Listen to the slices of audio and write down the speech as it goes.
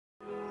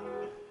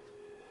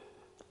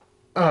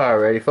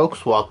Alrighty,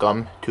 folks,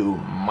 welcome to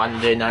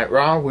Monday Night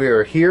Raw.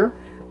 We're here.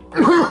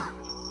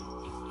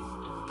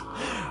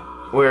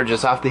 We're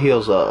just off the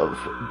heels of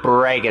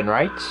bragging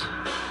rights,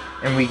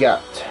 and we got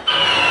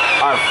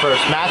our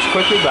first match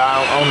quickly, but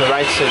I don't own the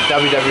rights to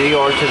WWE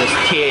or to this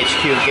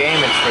THQ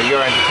game. It's for your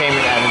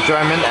entertainment and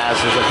enjoyment,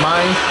 as is of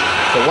mine.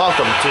 So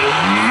welcome to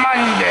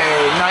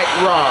Monday Night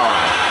Raw.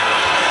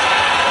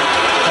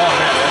 Oh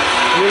man,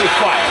 that's really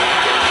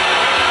quiet.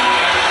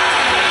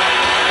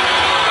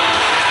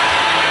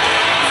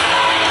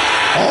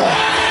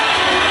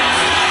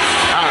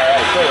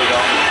 Alright, there we go.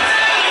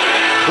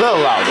 A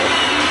little louder.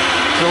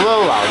 It's a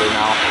little louder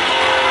now.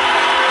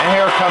 And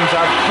here comes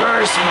our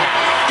first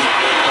match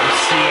from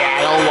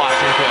Seattle,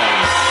 Washington.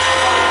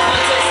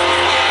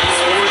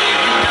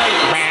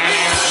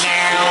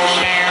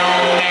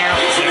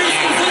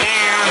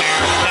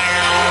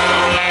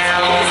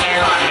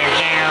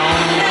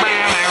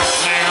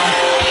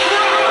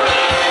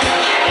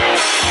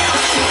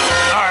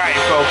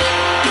 Alright, folks.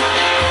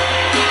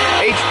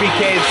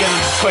 HBK is going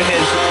to put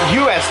his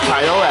U.S.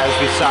 title, as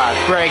we saw at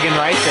bragging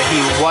rights, that he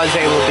was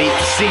able to beat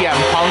CM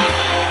Punk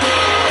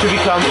to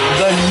become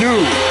the new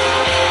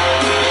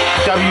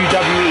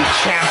WWE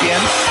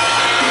champion.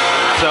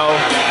 So,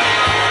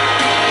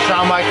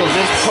 Shawn Michaels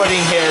is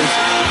putting his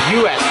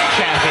U.S.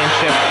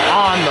 championship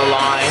on the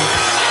line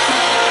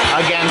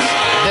against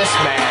this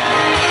man,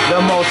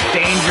 the most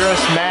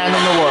dangerous man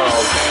in the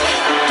world,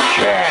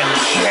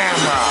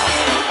 Shamrock,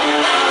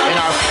 in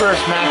our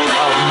first match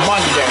of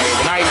Monday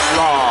Night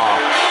Raw.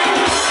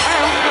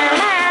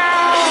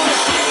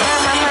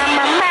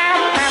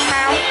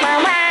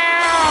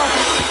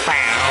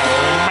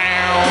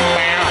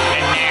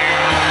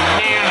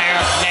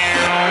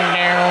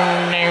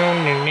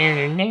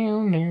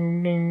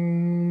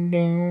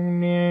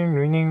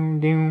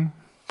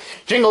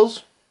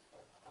 Jingles.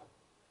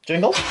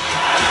 Jingles?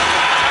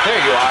 There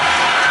you are.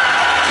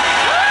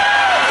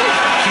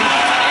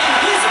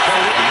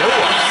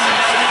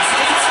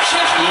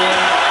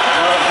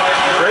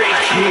 Great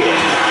kid.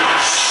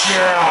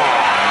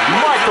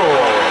 Shawn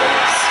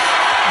Michaels.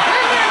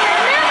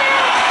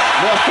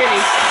 Little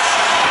kitty.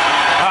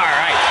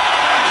 Alright.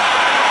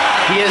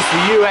 He is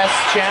the U.S.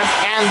 champ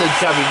and the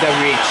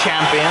WWE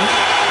champion.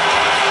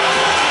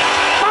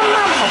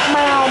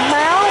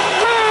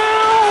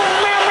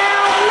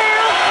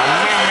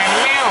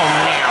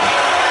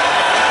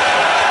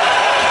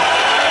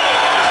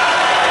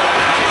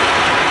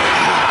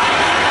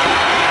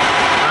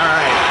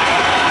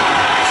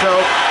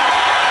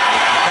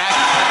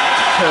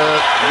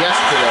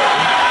 Yesterday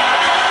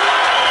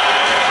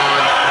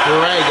on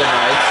bragging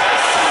rights,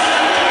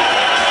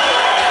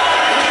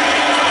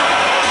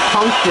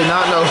 Punk did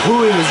not know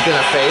who he was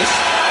gonna face,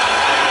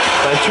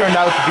 but it turned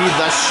out to be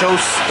the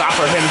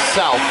showstopper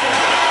himself,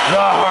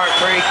 the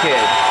Heartbreak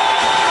Kid,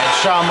 and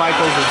Shawn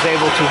Michaels was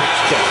able to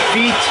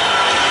defeat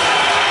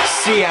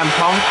CM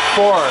Punk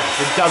for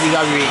the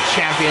WWE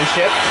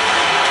Championship.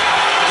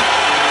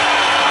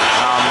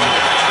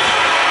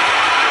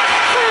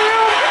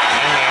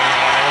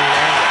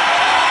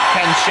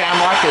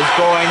 Shamrock is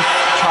going to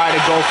try to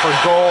go for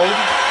gold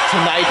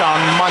tonight on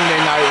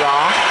Monday Night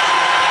Raw.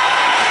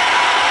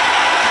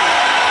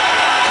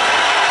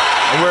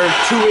 And we're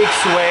 2 weeks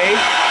away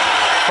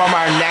from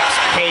our next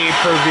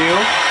pay-per-view,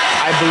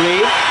 I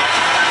believe.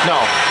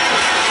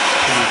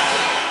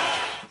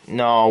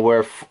 No,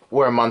 we're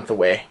a month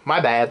away. My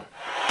bad.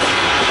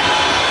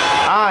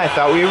 I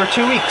thought we were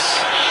 2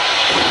 weeks,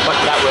 but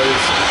that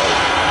was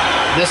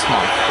this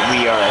month.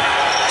 We are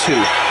 2.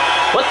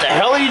 What the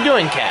hell are you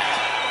doing, cat?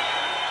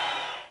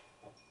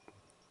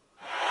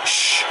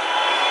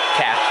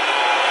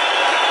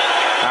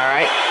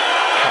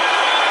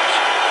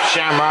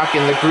 Shamrock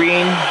in the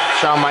green,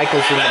 Shawn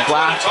Michaels in the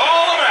black. That's what it's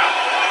all about.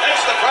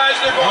 That's the prize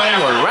they're going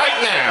and we're right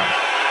now.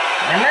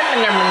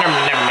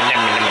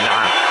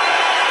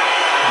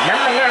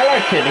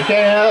 Kitty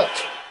cat.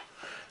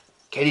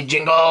 Kitty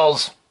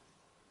Jingles.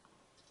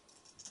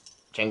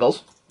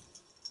 Jingles.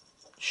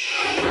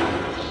 Shh.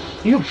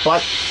 You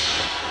butt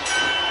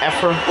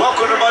effer.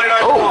 Welcome to Monday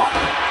Night Raw.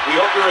 We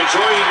hope you're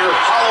enjoying your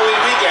Halloween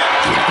weekend.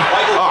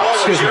 Michael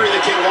Cole and Jerry the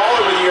King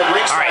Lawler with you at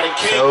ringside. Alright,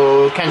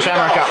 so Ken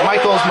Shamrock got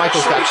Michaels,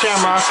 Michaels got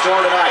Shamrock.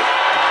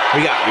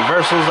 We got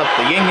reversals up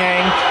the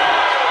yin-yang.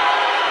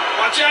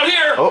 Watch out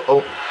here!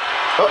 Uh-oh.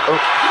 Uh-oh.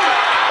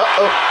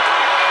 Uh-oh.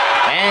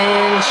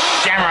 And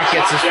Shamrock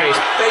gets his face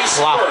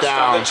flopped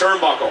down. On the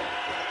turnbuckle.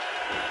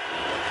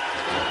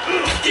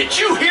 Did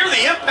you hear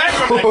the impact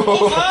from that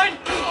clothesline?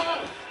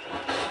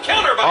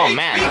 Counter by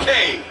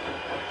HBK.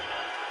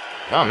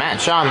 Oh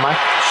man, Shawn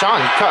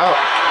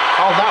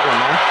called that one,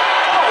 man.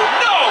 Oh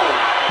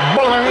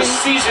no! The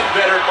seasoned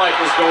veteran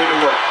Michael's going to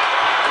work.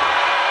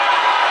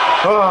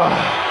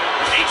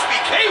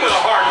 HBK with a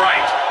hard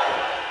right.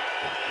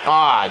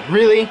 Ah,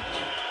 really?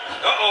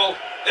 Uh-oh,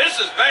 this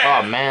is bad.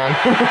 Oh man.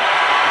 No,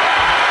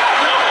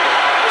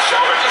 the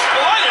shoulder just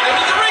collided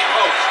into the ring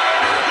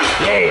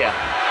post. Yeah.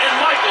 And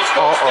Michaels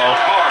goes down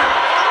hard.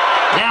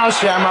 Now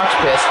Shamrock's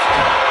pissed.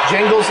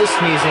 Jingles is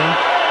sneezing.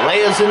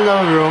 Leia's in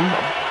the room.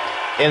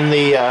 in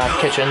the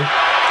kitchen.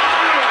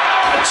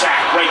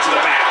 Attack right to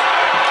the back.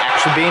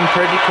 Actually being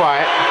pretty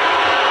quiet.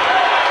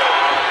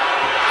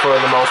 For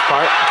the most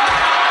part.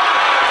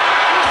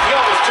 He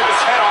almost took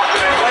his head off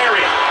with that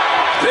lariat.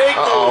 Big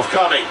move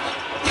coming.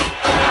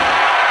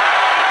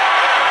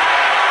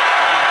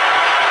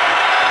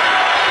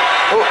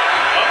 Up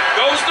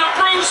goes the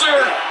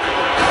bruiser.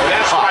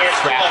 That's why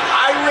it's called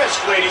high risk,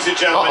 ladies and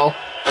gentlemen.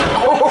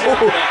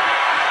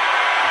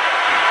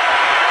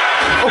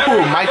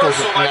 Michaels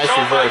with a nice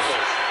reverse.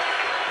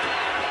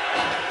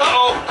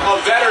 A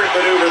veteran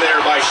maneuver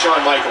there by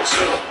Shawn Michaels.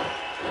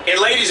 And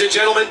ladies and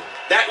gentlemen,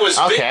 that was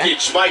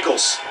vintage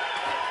Michaels.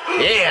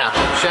 Yeah,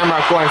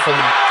 Shamrock going for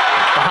the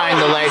behind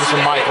the legs of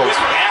Michaels.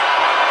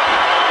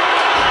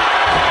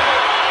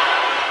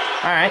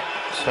 Alright,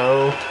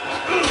 so...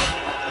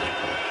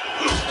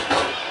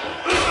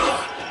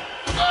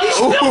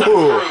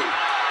 Ooh!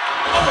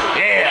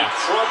 Yeah! He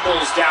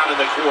crumbles down in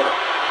the corner.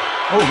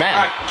 Oh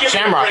man,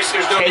 Shamrock's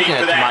taking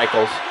it to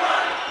Michaels.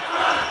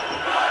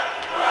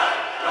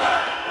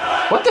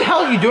 What the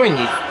hell are you doing,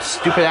 you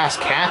stupid ass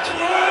cat?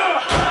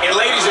 And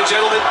ladies and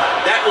gentlemen,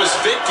 that was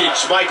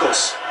vintage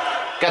Michaels.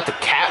 Got the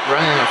cat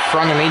running in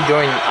front of me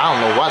doing I don't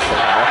know what the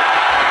hell.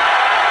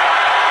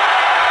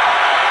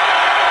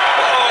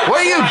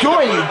 What are you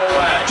doing, you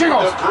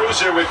jiggles? The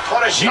bruiser with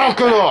punishing.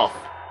 Knock it off.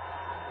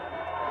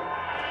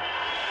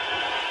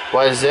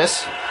 What is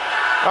this?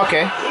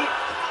 Okay.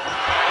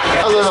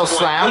 A little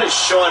slam. What does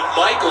Shawn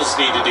Michaels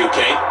need to do,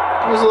 Kate?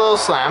 It was a little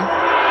slam.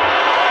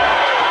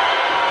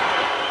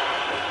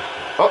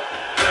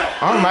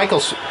 Oh,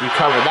 Michaels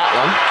recovered that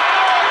one.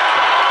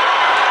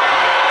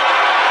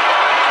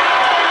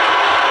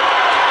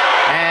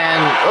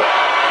 And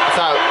I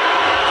thought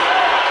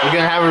we were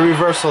gonna have a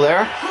reversal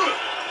there.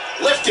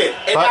 Lifted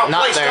and but now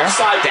not placed there.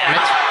 upside Damn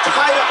down. it.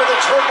 Tied up in the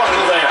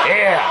turnbuckle there.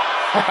 Yeah.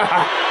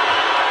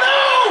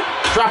 No!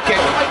 Drop kick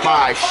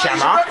by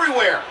Shamrock.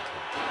 Everywhere.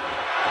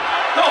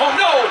 No,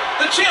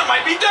 the champ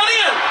might be done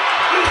in.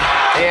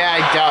 Yeah,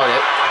 I doubt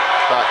it,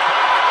 but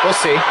we'll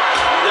see.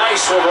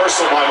 Nice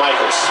reversal by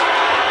Michaels.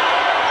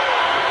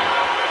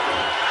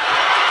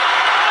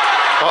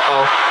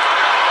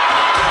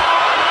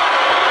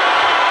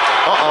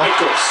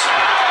 Michaels.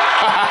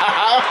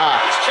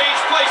 He's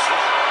changed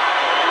places.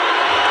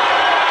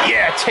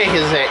 Yeah, take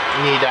his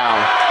knee down.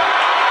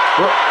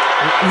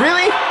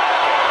 Really?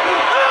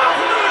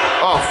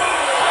 Oh,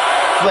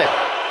 flip.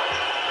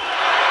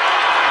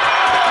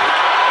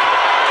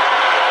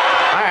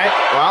 Alright,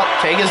 well,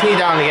 take his knee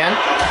down again.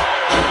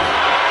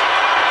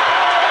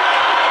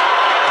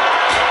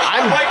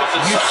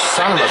 You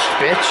son of a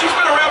bitch. He's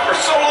been around for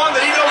so long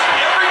that he knows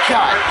every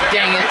God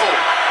dang it.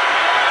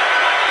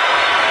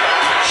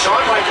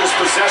 Shawn Michaels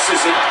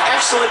possesses an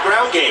excellent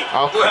ground game.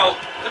 Okay. Well,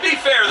 to be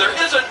fair, there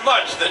isn't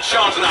much that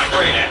Shawn's not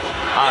great at.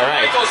 All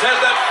right. Michaels has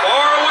that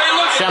faraway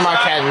look.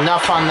 Shamrock had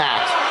enough on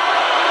that.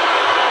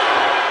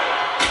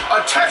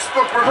 A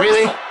textbook reversal.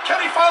 Really? Can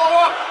he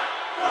follow up?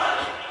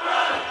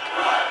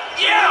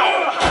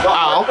 Yeah! The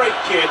Heartbreak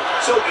Kid,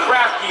 so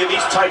crafty in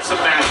these types of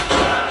matches.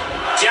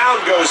 Down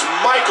goes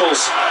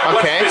Michaels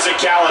with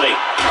physicality.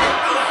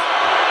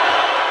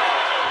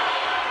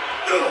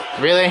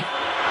 Really?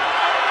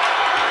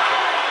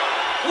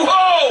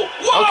 Whoa!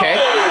 Whoa! Okay.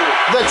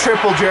 The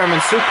triple German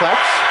suplex,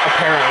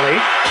 apparently.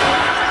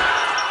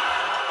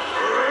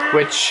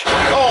 Which...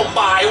 Oh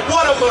my,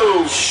 what a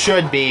move!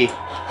 Should be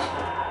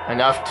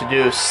enough to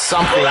do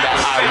something that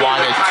I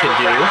wanted to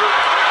do.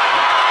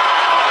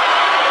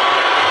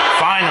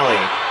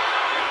 Finally.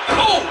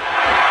 Oh!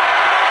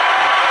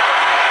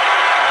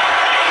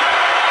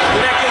 The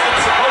neck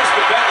isn't supposed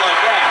to bend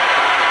like that.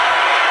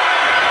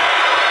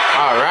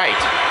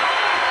 Alright.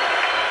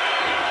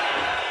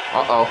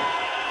 Uh-oh.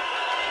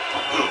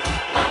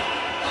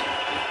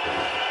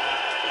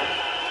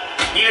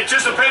 He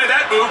anticipated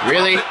that move.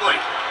 Really? Perfectly.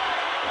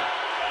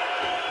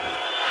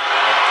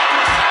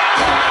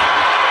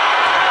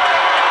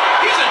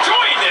 He's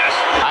enjoying this.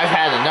 I've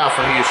had enough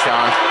of you,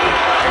 Shawn.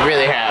 I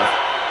really have.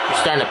 You're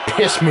starting to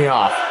piss me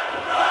off.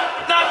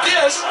 Not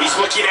this. He's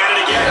looking at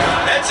it again.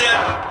 That's it.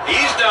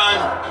 He's done.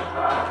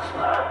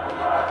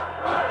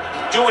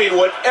 Doing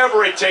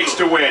whatever it takes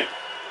to win.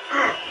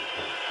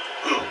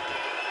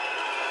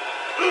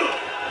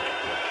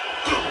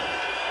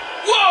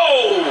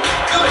 Whoa!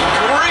 Good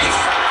grief.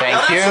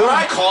 Thank you. That's what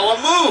I call a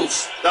move.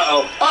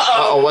 Uh-oh.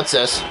 Uh-oh. Uh-oh, what's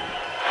this?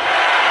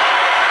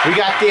 We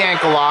got the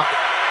ankle lock.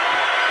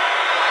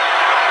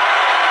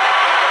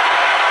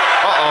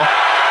 Uh-oh.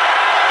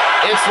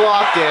 It's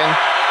locked in.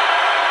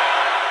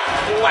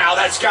 Wow,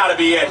 that's got to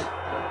be it.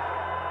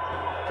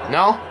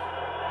 No?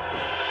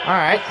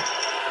 Alright.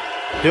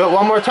 Do it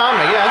one more time,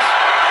 I guess.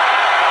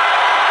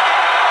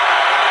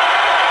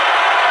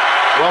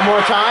 One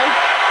more time.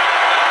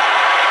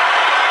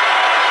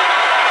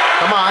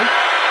 Come on.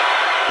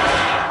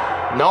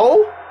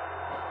 No?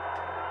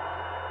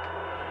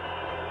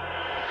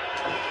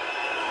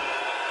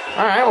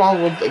 Alright,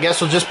 well, I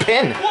guess we'll just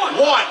pin.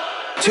 1,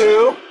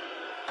 2,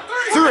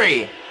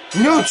 3.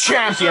 New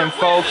champion,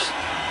 folks.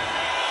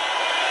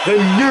 The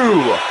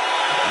new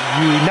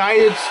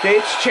United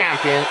States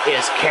champion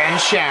is Ken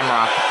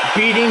Shamrock,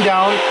 beating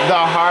down the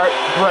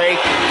Heartbreak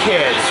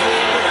Kid.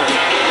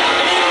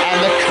 And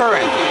the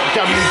current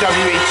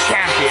WWE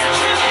champion,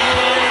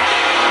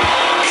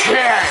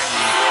 Ken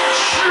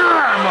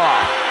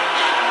Shamrock.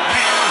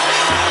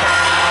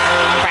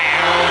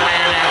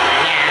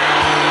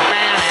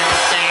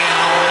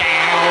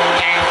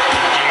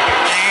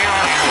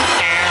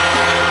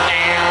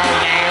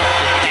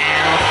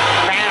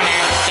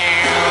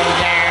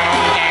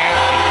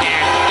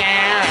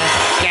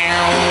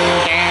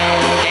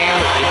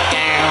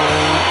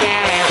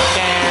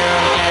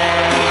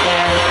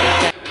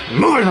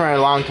 Moving right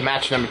along to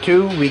match number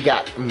 2, we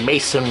got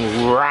Mason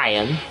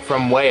Ryan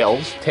from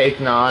Wales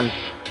taking on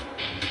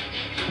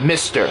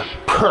Mr.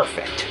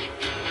 Perfect.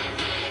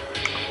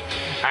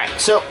 Alright,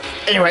 so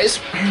anyways,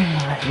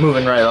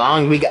 moving right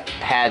along, we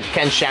had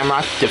Ken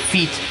Shamrock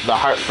defeat the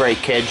Heartbreak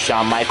Kid,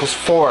 Shawn Michaels,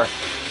 for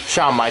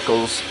Shawn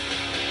Michaels'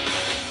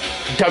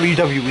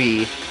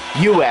 WWE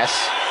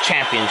US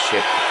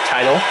Championship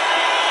title.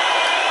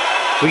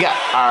 We got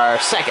our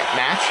second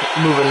match,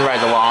 moving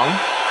right along.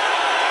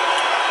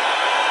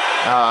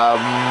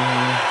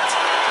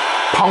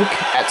 Punk,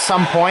 at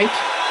some point,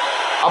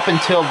 up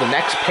until the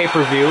next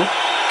pay-per-view,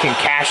 can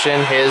cash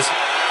in his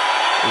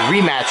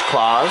rematch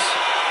clause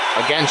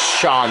against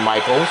Shawn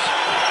Michaels.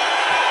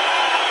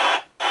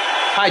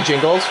 Hi,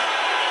 Jingles.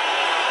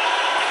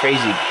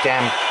 Crazy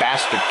damn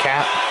bastard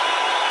cat.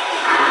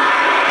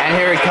 And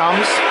here he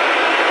comes.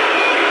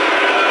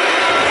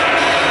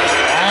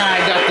 And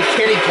I got the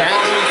kitty cat.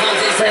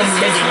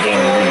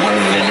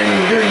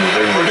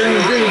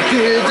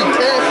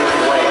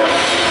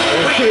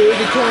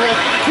 Kitty cat,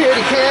 kitty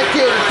cat,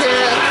 kitty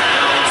cat,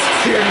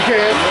 kitty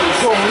cat,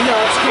 going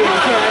nuts, kitty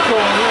cat,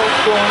 going nuts,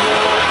 going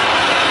nuts.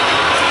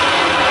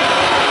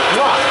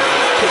 What?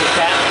 Kitty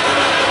cat.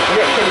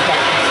 Yeah, kitty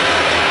cat.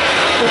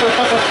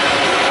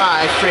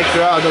 I freaked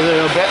her out a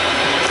little bit.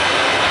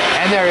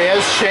 And there he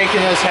is,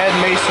 shaking his head,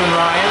 Mason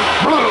Ryan.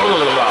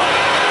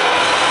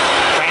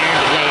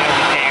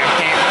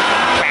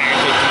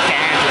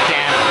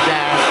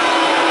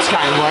 It's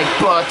kind of like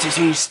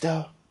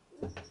Batista.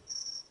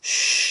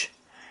 Shh.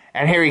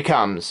 And here he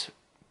comes.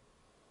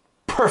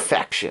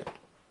 Perfection.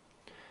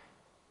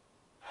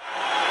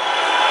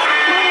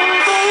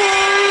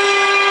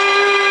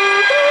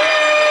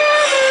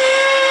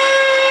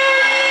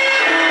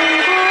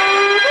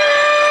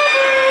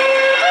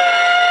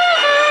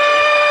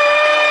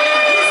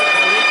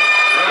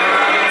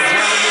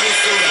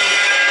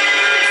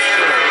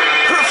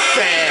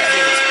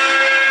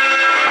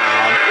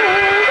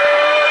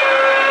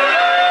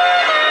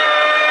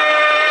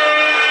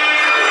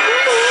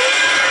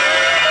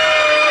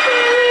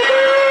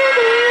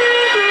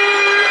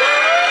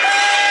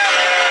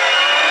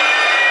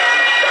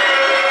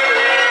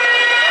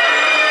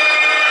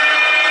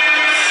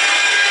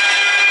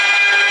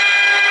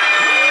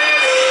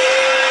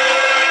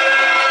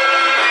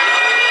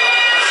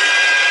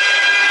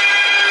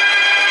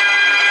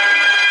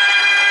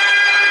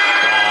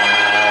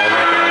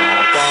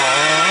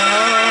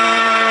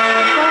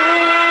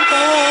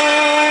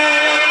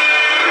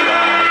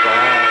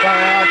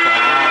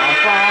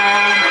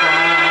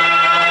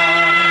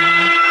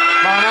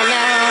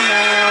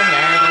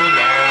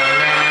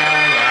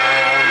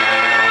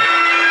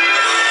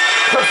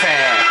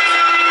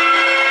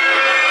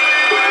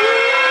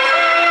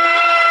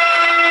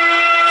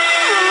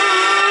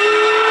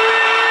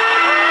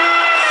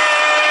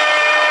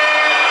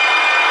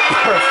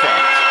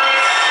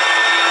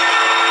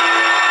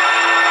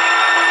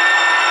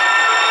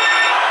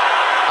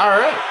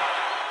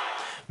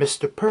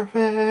 Mr.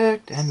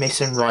 Perfect and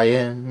Mason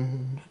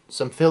Ryan.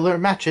 Some filler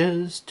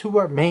matches to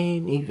our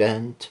main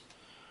event.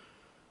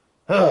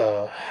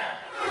 Come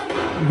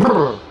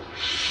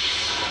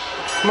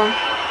on.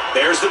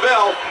 There's the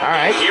bell.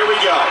 Alright. Here we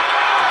go.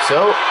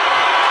 So,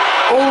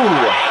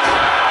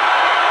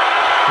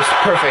 Mr.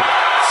 Perfect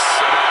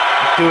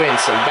doing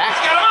some back.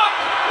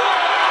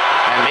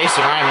 And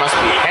Mason Ryan must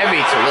be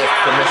heavy to lift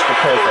for Mr.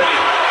 Perfect.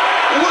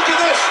 Look at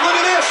this, look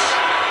at this.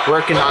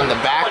 Working on the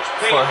back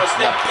for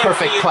the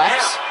perfect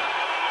plex.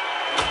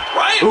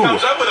 Ryan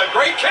comes up with a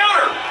great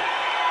counter.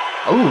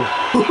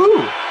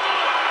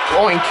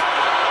 Oink.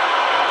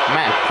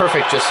 Man,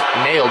 Perfect just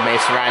nailed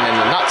Mason Ryan in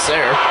the nuts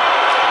there.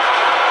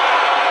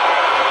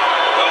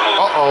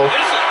 Uh-oh.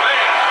 This is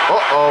bad.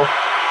 Uh-oh.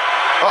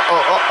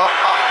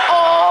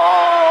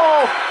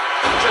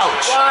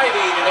 Just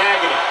writhing in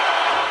agony.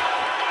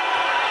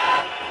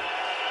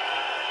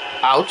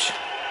 Ouch.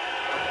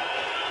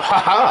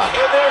 Haha.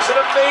 And there's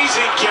an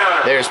amazing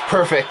counter. There's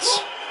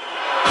Perfect's.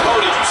 Oh,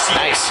 did you see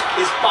Nice.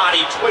 his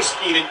body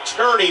twisting and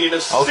turning in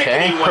a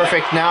sickening way?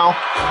 Perfect now.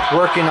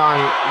 Working on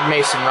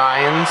Mason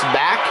Ryan's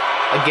back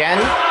again.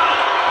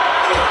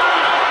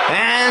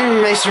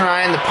 And Mason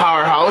Ryan, the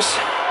powerhouse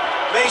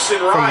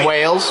Mason from Ryan.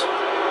 Wales,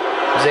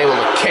 is able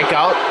to kick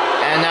out.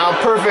 And now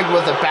Perfect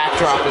with a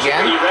backdrop Are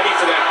again. you ready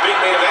for that big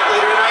main event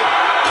later tonight?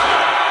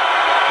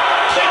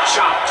 That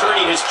chop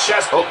turning his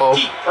chest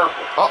deep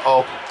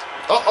purple.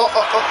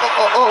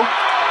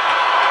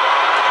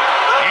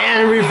 And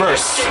And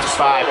reverse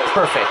by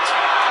Perfect.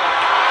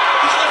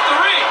 He's left the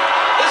ring.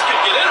 This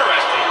could get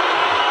interesting.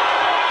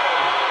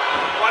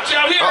 Watch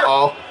out here.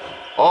 Uh-oh.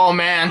 Oh,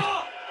 man.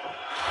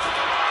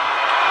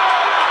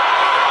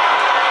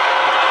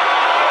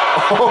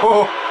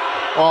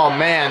 Oh,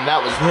 man, that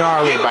was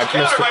gnarly by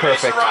Mr.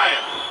 Perfect.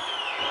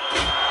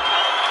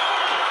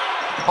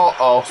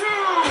 Uh-oh.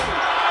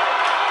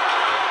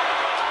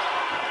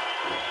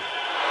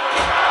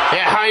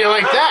 Yeah, how you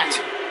like that?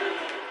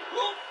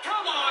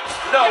 Come on.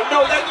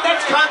 No,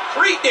 that's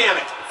concrete, damn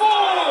it.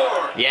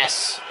 4.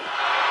 Yes.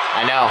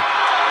 I know.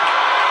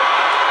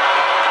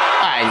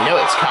 I know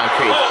it's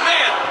concrete. Oh,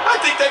 man. I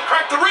think they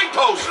cracked the ring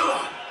post.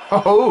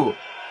 Oh.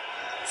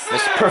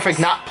 Mr. Perfect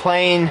not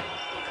playing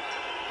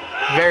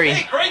very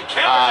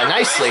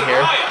nicely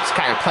here. He's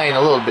kind of playing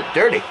a little bit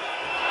dirty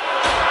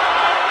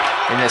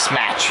in this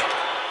match.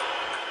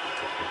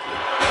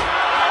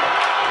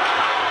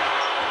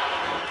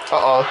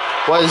 Uh-oh.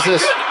 What is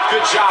this?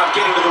 Good job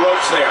getting to the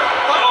ropes there.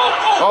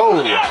 Oh.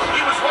 Yeah,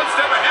 he was one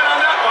step ahead on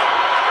that one.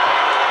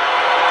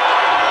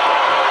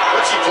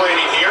 What's he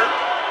planning here?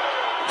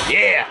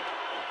 Yeah.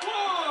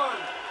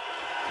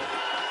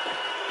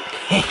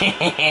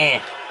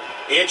 1.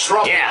 In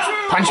trouble. Yeah,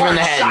 punch him in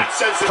the head. Shot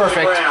sends him to the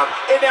Perfect. ground.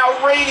 And now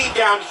raining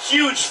down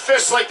huge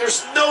fists like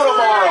there's no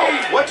tomorrow.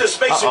 What does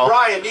Mason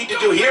Ryan need to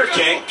do here,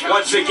 King?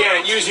 Once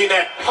again, using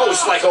that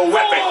post like a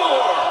weapon.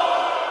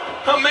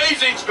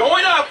 Amazing's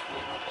going up.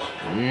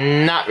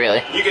 Not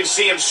really. You can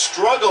see him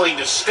struggling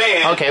to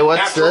stand. Okay,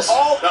 what's after this?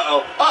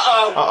 Uh-oh.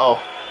 Uh-oh. Uh-oh.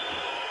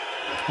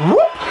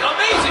 Whoop.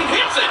 Amazing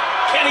hits it.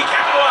 Can he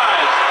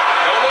capitalize?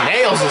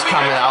 Nails is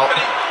coming out.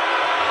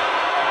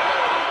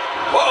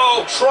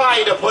 Uh-oh.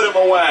 Trying to put him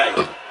away.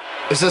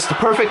 Is this the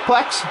Perfect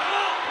Plex?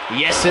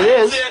 Yes, it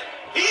is. That's it.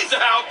 He's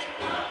out.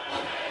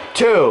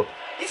 2,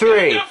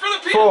 3,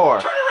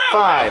 4,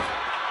 5.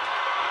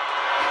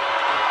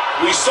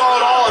 We saw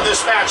it all in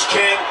this match,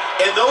 King,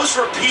 and those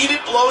repeated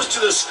blows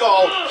to the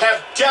skull have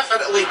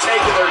definitely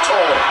taken their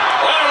toll.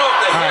 Well, I don't know if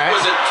the hit Alright.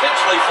 was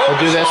intentionally focused We'll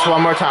do this on,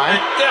 one more time.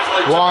 but it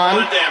definitely took a lot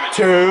 1, of damage.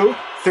 2,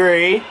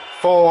 3,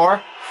 4,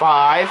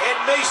 5. And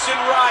Mason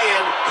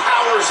Ryan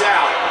powers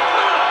out.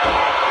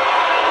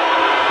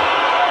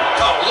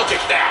 Oh, look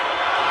at that.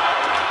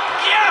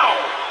 Yow!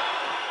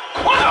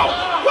 Wow,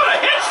 what a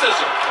hit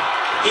scissor.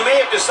 He may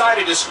have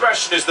decided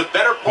discretion is the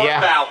better part Yeah.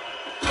 about.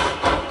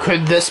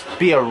 Could this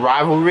be a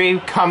rivalry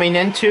coming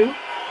into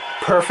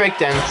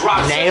Perfect and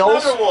Drops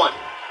Nails? another one.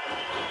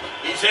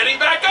 He's heading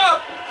back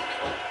up.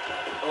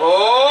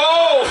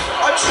 Oh!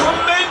 A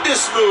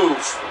tremendous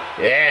move.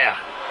 Yeah.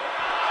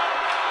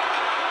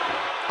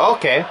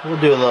 Okay, we'll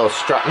do a little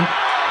strutting.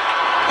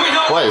 We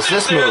know What is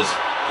this move?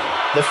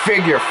 The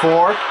figure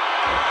 4?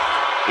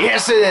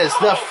 Yes, it is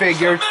the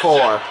figure 4.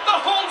 The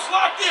hole's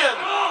locked in.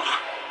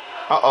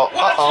 Uh-oh,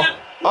 uh-oh,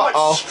 What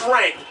uh-oh.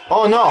 strength.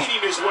 Oh, no.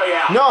 Leading his way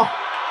out. No!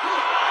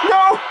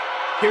 No!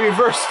 He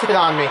reversed it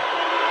on me.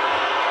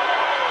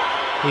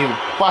 You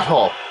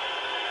butthole.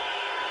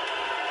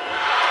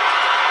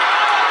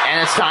 And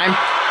it's time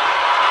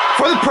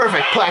for the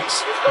Perfect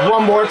Plex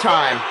one more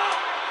time.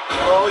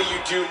 Oh, you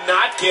do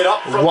not get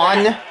up from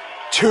 1, that.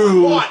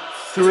 2,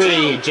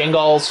 3.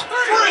 Jingles. 3.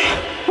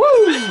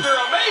 Woo! Mr.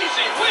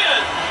 Amazing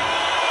win.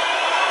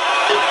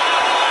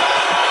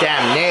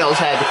 Damn, Nails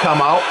had to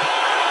come out.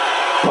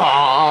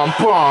 Bum,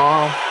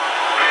 bum.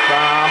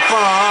 Bum,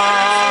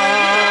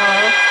 bum.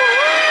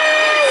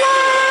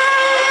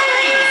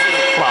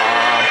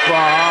 Bum,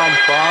 bum,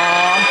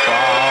 bum,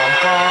 bum,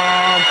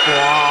 bum,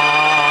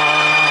 bum.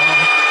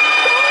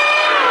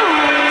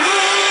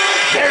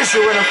 There's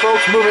your winner,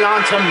 folks. Moving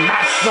on to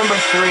match number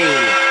 3.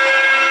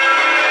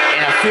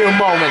 In a few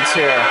moments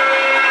here.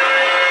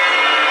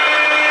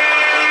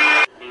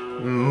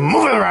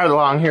 Moving right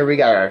along here, we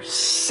got our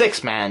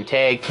 6-man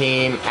tag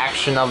team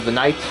action of the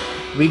night.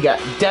 We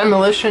got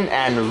Demolition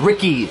and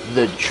Ricky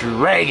the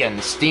Dragon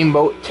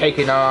Steamboat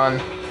taking on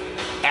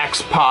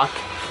X-Pac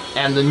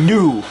and the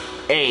New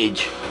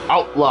Age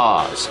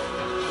Outlaws.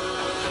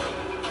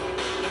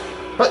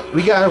 But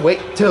we gotta wait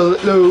till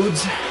it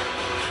loads.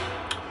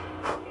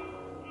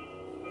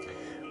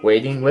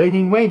 Waiting,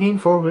 waiting, waiting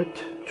for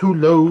it to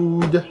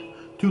load.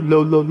 To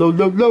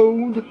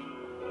load.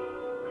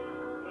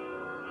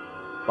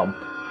 Bump,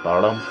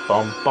 bum,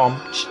 bum,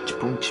 bum.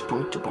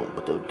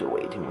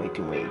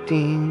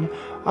 Waiting.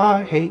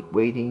 I hate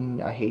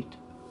waiting. I hate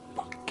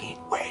fucking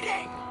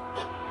waiting.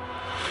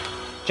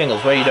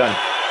 Jingles, what are you doing?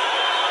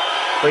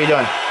 What are you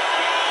doing?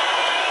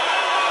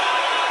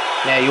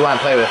 Yeah, you want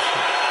to play with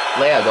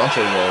Leia, don't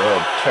you, you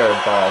little turd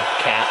ball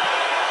cat?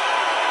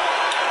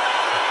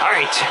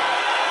 Alright.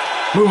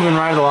 Moving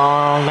right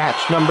along.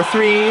 Match number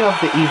 3 of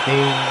the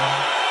evening.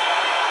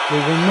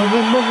 Moving.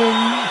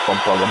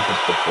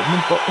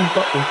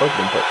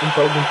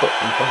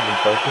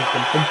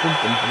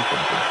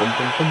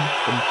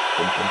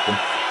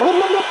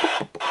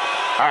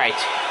 Alright,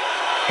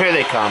 here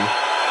they come.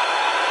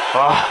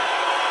 Oh,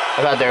 I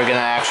thought they were gonna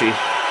actually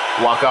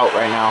walk out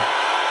right now.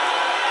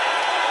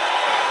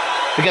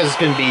 Because it's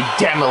gonna be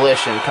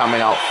Demolition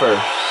coming out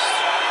first.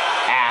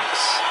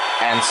 Axe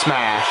and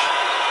Smash.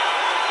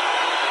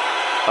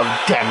 of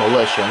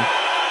Demolition.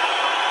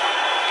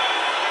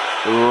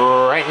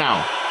 Right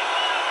now.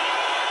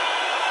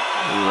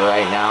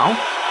 Right now.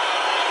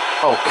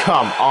 Oh,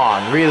 come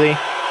on, really?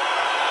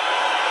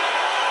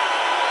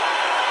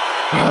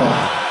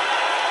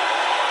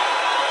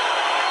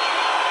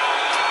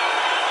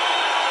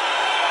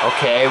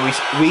 Okay, we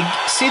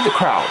see the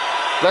crowd.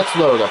 Let's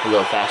load up a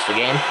little faster,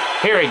 game.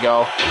 Here we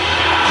go.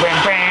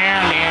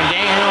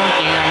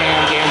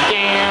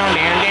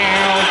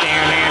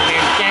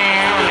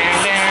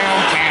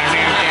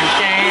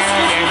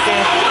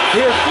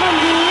 Here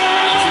comes the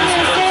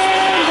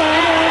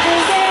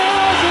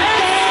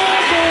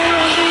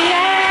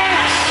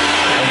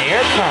and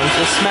here comes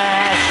the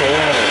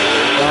smasher.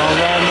 The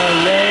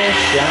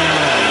demolition.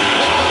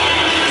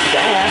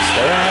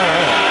 Disaster.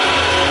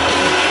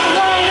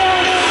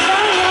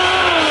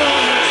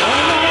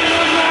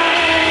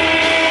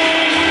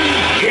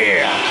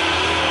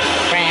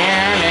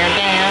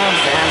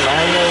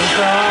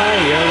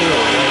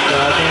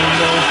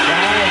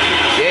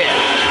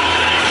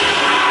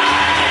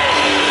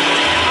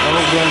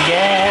 Gonna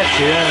get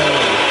you.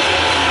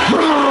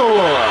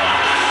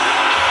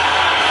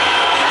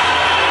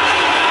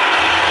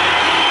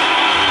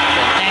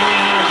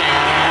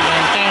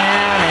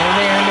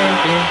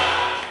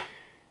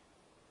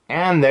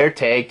 And their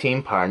tag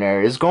team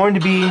partner is going to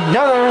be none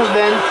other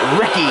than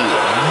Ricky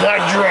the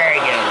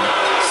Dragon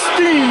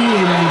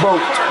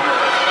Steamboat.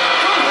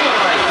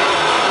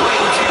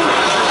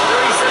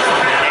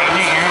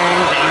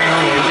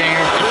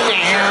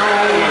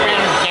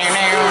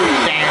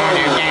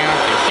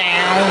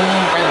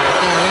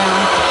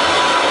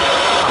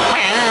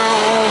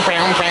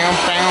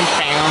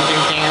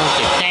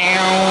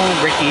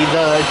 Ricky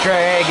the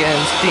Dragon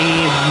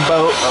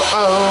Steamboat.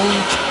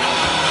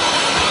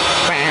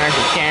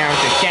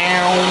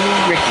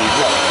 Ricky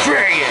the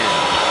Dragon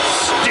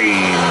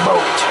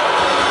Steamboat.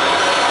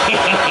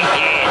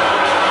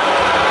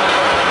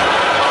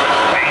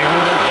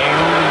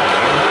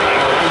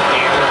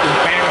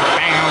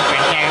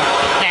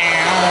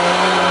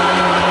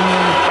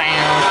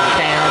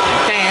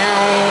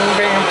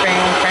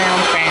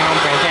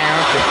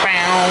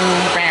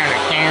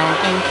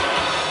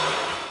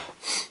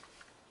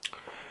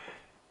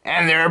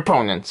 And their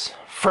opponents.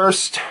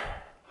 First,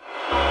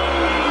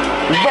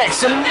 make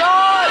some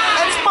noise,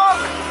 X-Pac!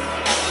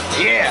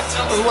 Yeah,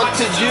 tell us what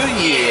to do,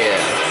 yeah.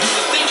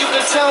 Think you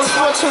can tell us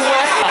what to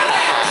wear?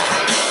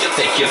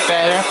 Think you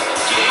better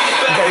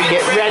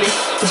get ready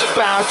to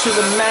bow to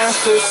the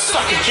master.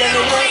 Suck it,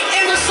 generate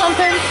into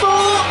something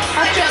full.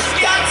 I just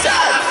got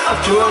tired of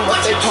doing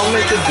what they told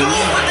me to do.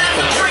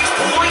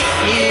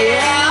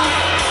 Yeah,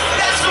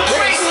 that's the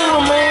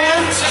breakthrough,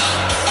 man.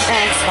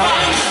 X-Pac,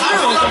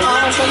 I want the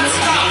mind from the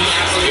sky.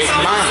 It's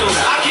mine.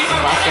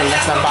 Fucking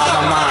that's not about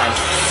my mind.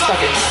 Stuck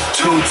it.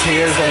 2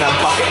 tears in a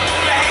bucket.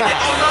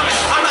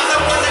 I'm not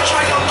the one that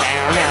tried to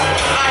down now.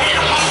 I hit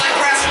him off like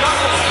brass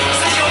knuckles.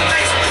 See your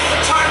face.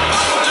 Turn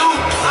buckle dude.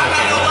 I'm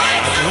not the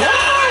light.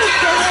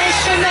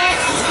 Generation X.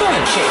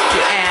 Gonna kick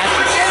your ass.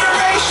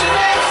 Generation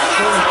X.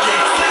 Gonna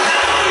kick your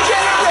ass.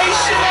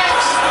 Generation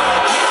X.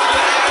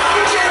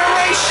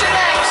 Generation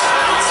X.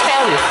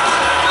 Tell you.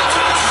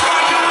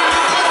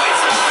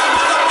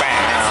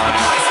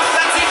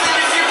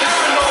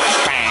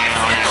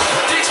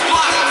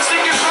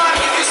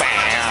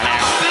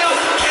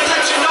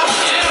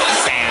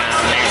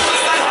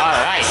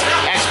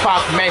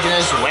 Making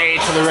his way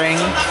to the ring.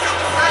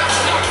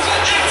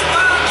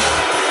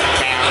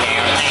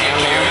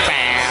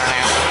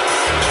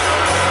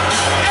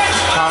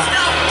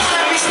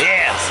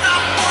 Yeah.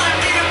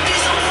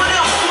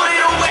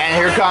 And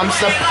here comes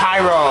the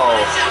pyro.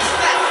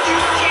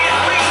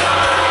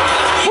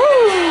 Woo!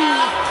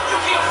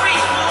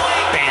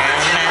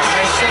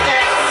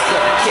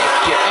 Kick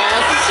your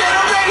ass.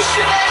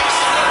 Generation X.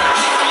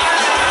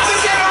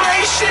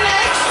 Generation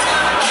X.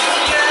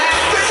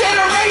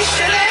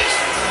 Generation X.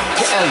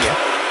 Tell you.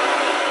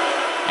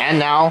 And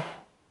now,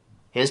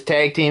 his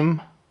tag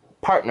team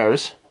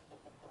partners,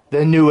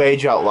 the New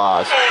Age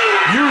Outlaws.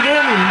 You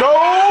didn't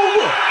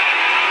know?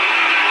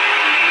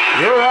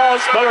 Your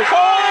ass better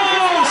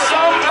call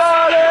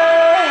somebody!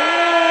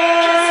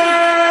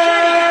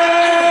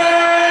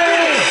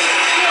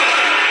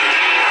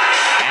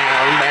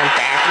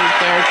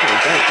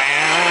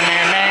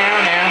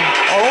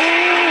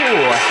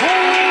 Oh,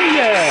 hell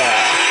yeah!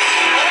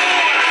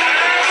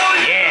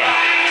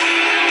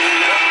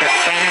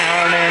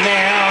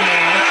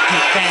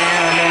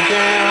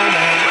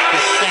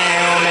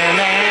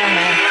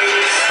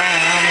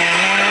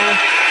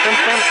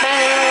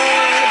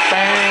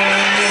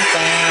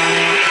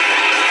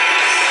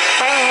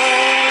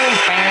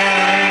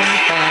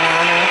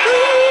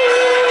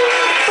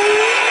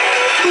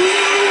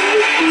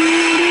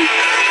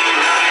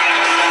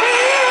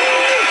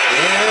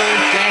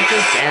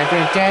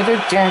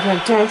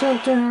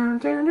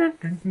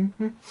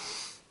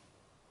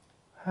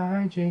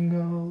 Hi,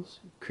 Jingles.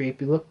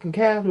 Creepy looking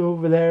cat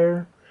over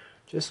there.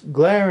 Just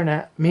glaring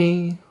at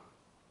me.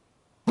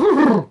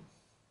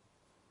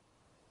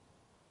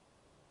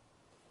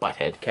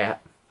 Butthead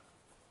cat.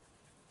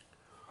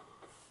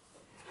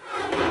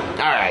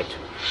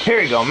 Here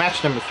we go,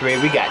 match number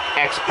 3. We got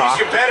These X-Pac.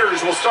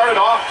 competitors will start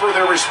it off for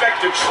their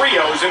respective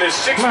trios in a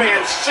 6-man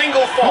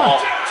single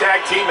fall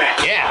tag team match.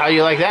 Yeah, how do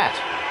you like that?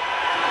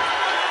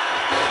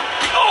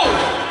 Oh!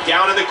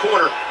 Down in the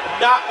corner.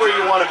 Not where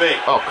you want to be.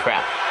 Oh,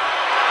 crap.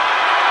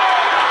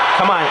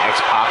 Come on,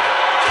 X-Pac.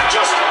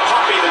 Just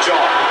popping the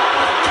jaw.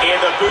 And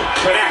the boot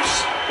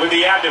connects with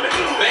the abdomen.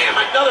 Bam,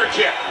 another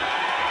kick.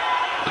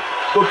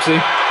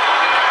 Oopsie.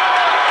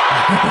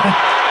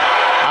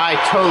 I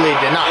totally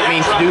did not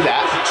mean to do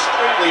that. Was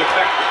extremely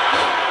effective.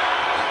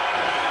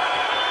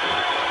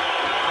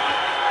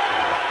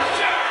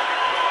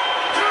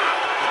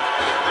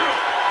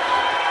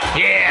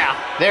 Yeah,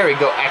 there we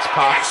go,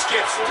 X-Pac. X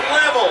gets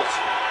leveled.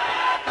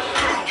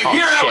 You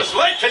hear how his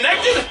leg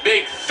connected?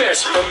 Big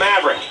fist from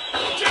Maverick.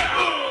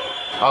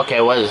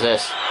 Okay, what is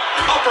this?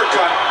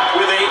 Uppercut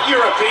with a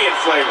European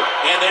flavor.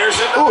 And there's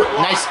Ooh, another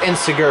nice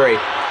enziguri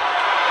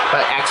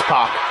by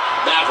X-Pac.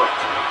 Maverick.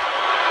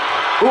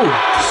 Ooh,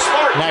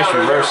 Smart nice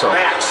counter there reversal. from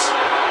Axe.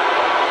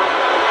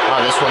 Oh,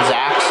 this one's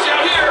Axe.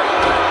 Down here.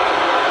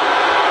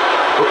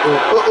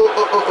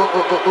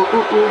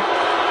 Ooh.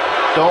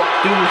 Don't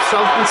do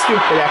something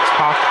stupid,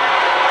 X-Pac.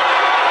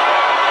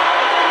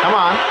 Come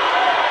on.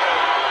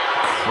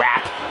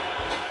 Crap.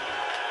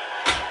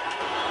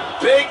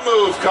 Big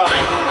move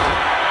coming.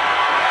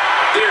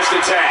 There's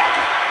the tag.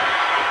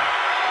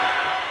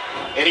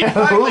 And he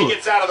finally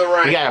gets out of the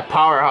ring. We got a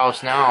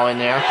powerhouse now in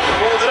there.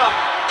 Hold it up.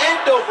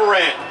 End over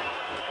end.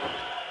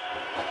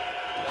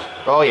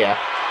 Oh, yeah.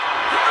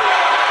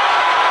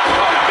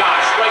 Oh,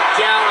 gosh. Right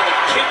down on the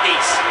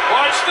kidneys.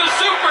 Watch the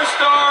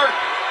superstar.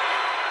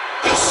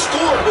 He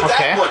scored with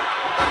Okay. that one.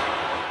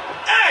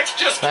 X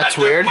just That's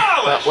got weird, but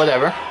demolished.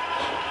 whatever.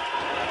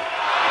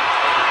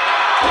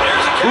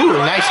 There's a Ooh, counter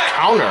nice attack.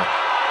 counter.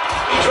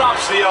 He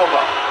drops the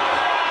elbow.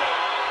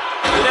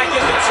 The neck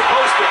isn't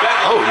supposed to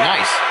bend. Oh,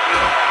 nice.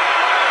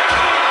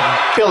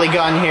 Billy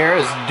Gunn here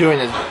is doing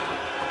his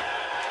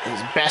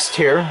best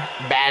here.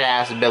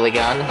 Badass Billy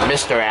Gunn,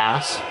 Mr.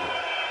 Ass.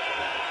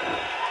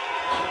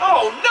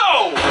 Oh,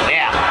 no!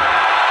 Yeah.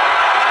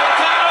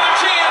 Another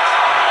chance.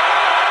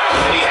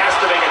 And he has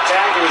to make a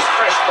tag to his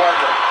fresh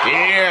partner.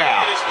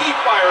 Yeah. And his knee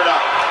fired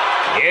up.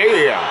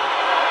 Yeah.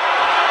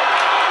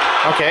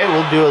 Okay,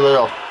 we'll do a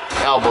little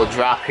elbow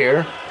drop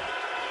here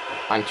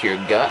onto your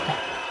gut.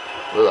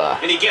 We'll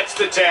And he gets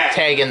the tag.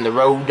 tag in the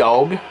Road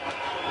Dogg.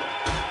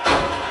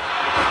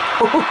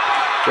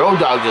 Road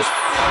Dogg just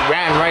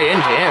ran right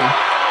into him.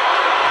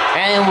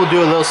 And we'll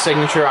do a little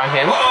signature on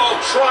him. Oh,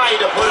 trying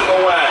to put it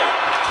away.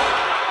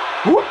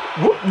 Whoop,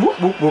 whoop, whoop,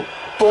 whoop, whoop.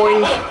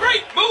 Boing. Oh,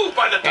 great move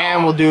by the dog.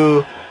 And we'll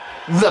do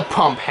the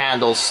pump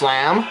handle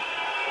slam.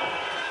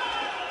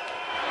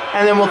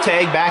 And then we'll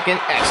tag back in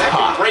That can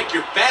X-Pac. break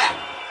your back.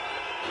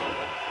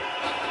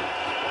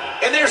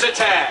 And there's a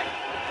tag.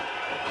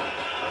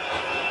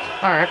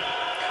 Alright.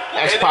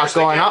 there's X-Pac the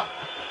going count. up.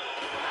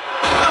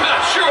 I'm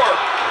not sure.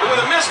 But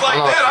with a miss like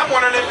Hello. that, I'm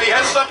wondering if he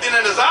has something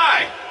in his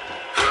eye.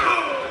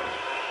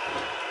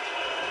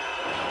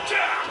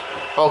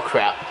 Oh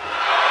crap.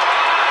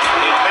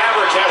 And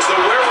Maverick has the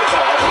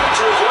wherewithal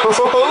to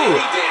avoid Oh.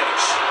 any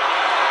damage.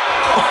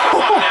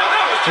 Now,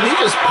 that was Did he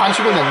just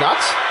punch him in the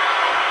nuts?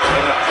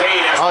 And the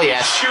pain has Oh, to be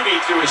yes. shooting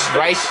through his face.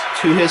 Right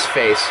to his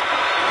face.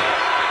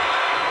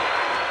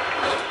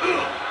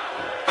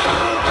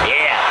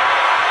 Yeah.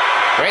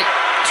 Right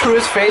to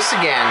his face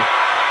again.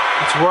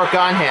 Let's work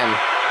on him.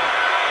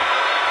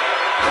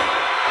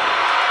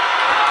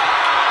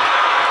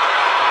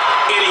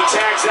 And he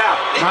tags out.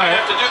 He might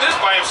have to do this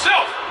by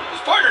himself. His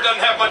partner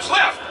doesn't have much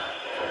left.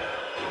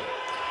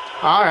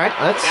 Alright,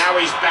 let's Now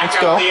he's back let's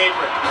out go. the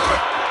apron.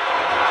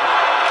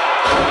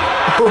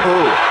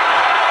 Ooh.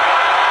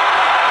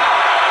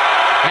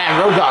 Man,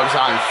 Road Dogg's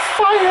on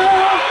fire.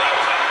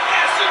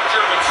 Massive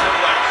German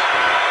suplex.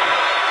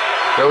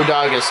 Road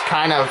Dogg is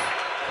kind of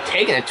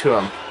taking it to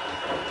him.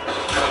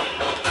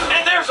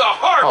 And there's a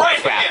hard Oh, right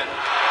crap. hand.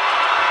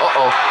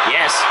 Uh-oh.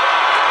 Yes.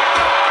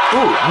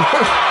 Ooh.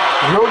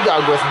 Road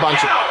Dogg with a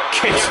bunch of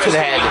kicks to the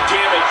head.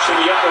 Damage to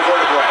the upper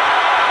vertebrae.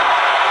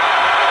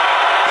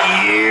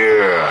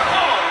 Yeah.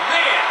 Oh,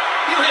 man.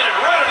 He landed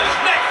right on his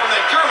neck from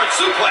that German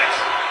suplex.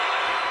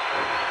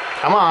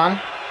 Come on.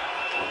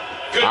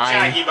 Good Fine.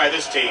 tagging by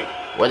this team.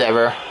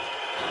 Whatever.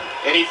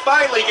 And he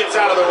finally gets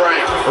out of the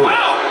ring. Ooh.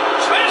 Wow.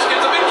 Smash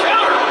gets a big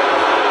counter.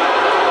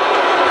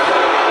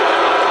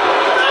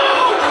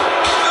 No.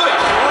 Good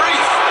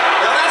grief.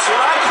 Now that's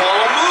what I call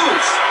a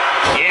move.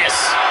 Yes.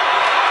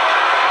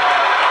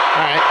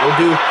 Alright, we'll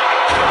do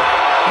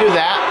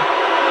that.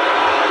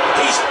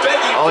 He's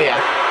begging. Oh yeah.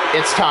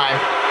 It's time.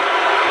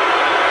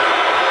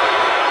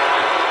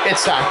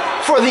 It's time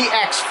for the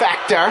X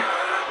Factor.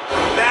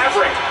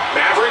 Maverick.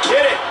 Maverick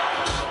hit it.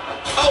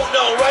 Oh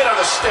no, right on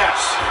the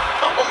steps.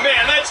 Oh,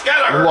 man, that's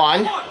got to hurt.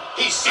 1,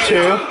 He's seen 2.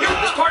 it.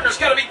 His partner's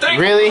got to be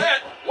thankful Really? for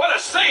that. What a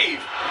save.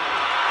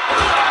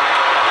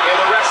 And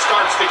the ref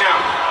starts to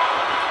count.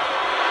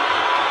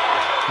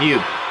 You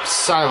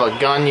son of a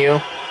gun,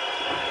 you.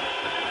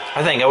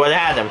 I think I would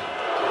have had him.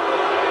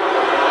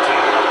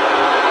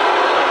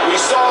 We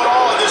saw it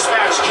all in this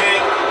match,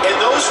 King. And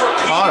those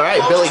repeated all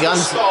right, blows Billy to the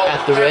Gunn's skull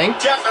at the have ring.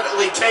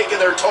 definitely taken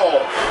their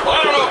toll. Well,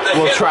 I don't know if the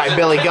We'll hit try was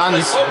Billy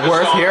intentionally Gunn's focused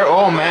worth on, here.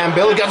 Oh man,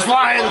 Billy Gunn's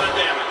flying.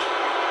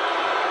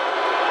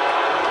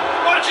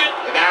 Watch it.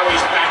 And now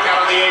he's back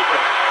out on the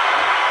apron.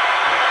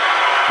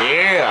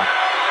 Yeah.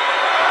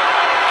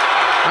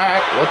 All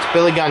right, what's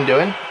Billy Gunn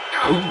doing?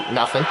 Ooh,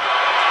 nothing.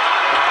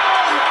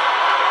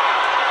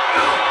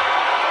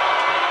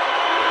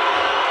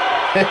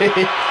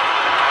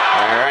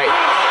 All right.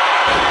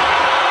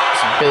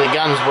 So Billy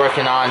Gunn's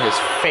working on his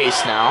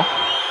face now.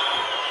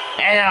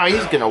 And now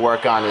he's gonna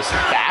work on his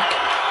back.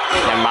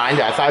 Never mind,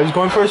 I thought he was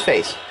going for his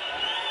face.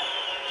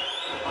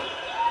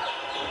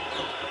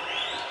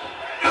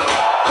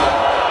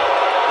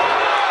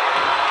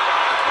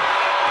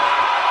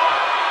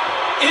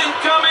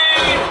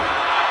 Incoming.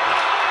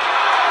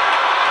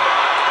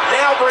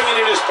 Now bringing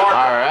in his partner.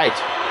 All right.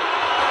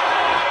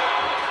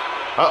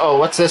 Uh-oh,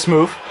 what's this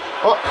move?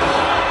 Oh.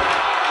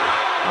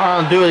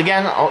 I'll do it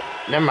again. Oh,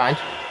 never mind.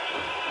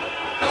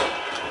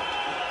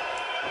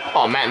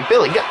 Oh man,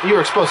 Billy, you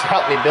were supposed to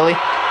help me, Billy.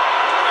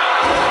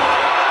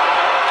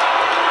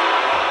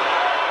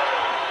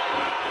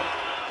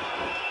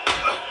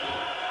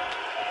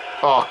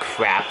 Oh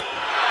crap.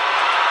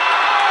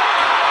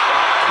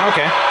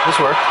 Okay, this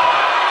worked.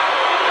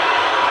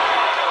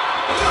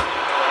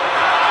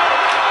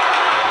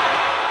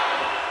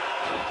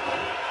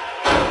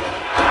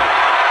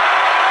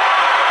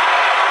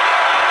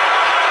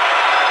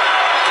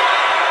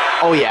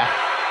 Oh yeah.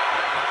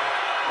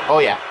 Oh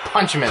yeah.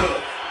 Punch him in.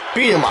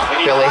 Beat him up,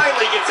 And he Billy.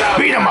 finally gets out.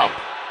 Beat him up.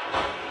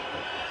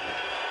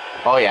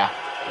 Oh yeah.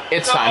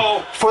 It's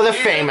time for the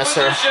He's in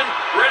famouser. position,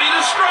 ready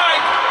to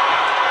strike.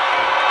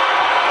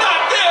 Not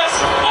this.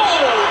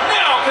 Oh,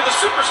 now can the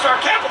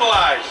superstar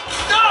capitalize?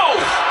 No.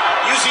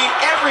 Using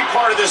every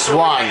part of this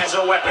One. arena as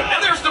a weapon. And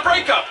there's the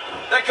breakup.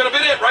 That could have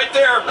been it right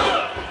there.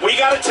 We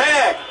got a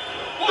tag.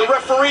 The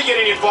referee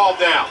getting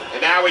involved now. And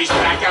now he's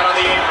back out on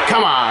the apron.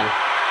 Come on.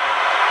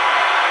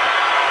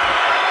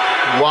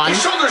 One,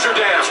 His shoulders are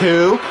down.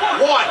 two.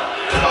 One.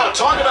 Oh,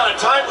 talk about a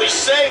timely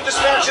save. This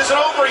match isn't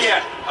over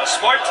yet. A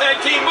smart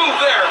tag team move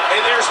there.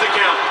 And there's the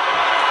count.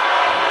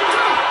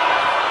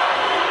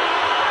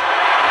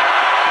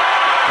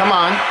 Come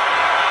on.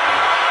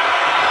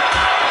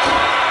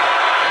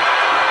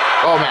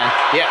 Oh man.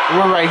 Yeah,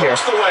 we're right here.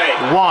 That's the way.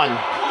 One,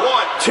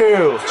 One.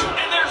 two.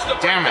 And there's the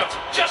Damn breakup. it.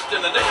 Just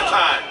in the nick of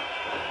time.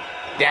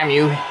 Damn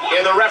you.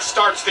 And the ref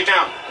starts the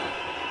count.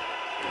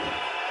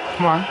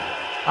 Come on.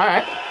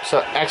 Alright. So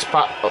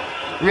X-Pac. Oh,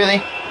 really?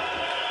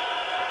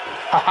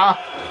 Haha.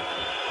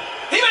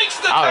 He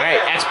makes the Alright,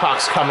 tag.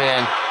 X-Pac's coming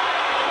in.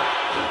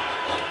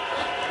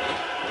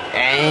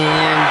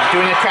 And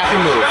doing a crappy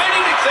move.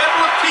 Shining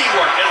example of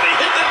teamwork as they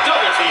hit the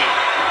double team.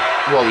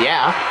 Well,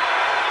 yeah.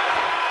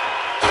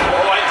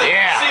 Oh, I think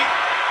Yeah. see,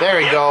 There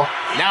we go.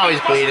 Now he's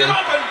busted bleeding.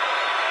 open.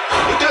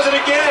 He does it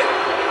again.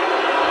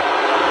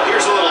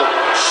 Here's a little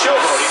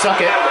showboating.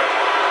 Suck it.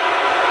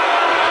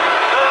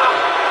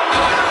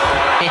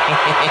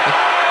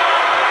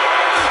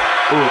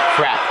 Ooh,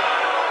 crap.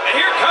 And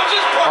here comes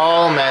his partner.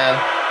 Oh, man.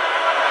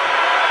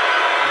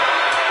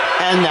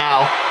 And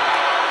now,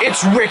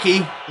 it's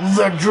Ricky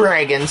the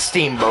Dragon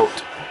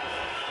Steamboat.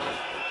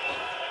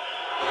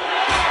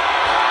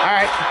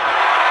 Alright.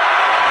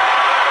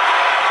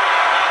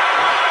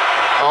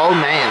 Oh,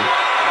 man.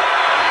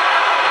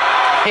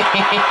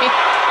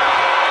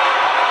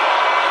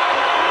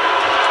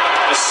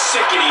 A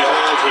sickety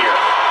hold here.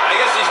 I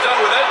guess he's done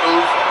with that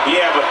move.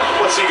 Yeah, but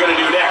what's he going to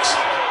do next?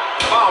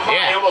 Oh, my,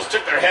 Yeah. he almost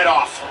took their head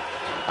off.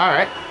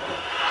 Alright.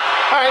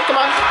 Alright, come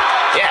on.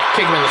 Yeah,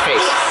 kick him in the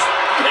face.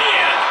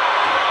 Man.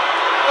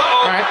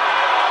 Uh-oh. Alright.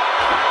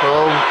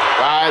 Oh,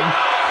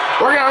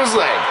 working on his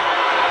leg.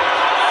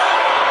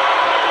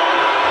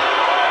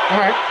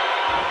 Alright.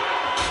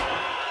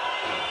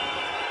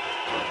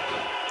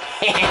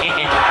 And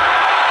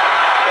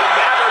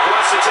Maverick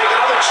wants to take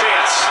another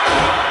chance.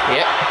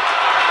 Yep.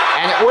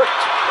 And it worked.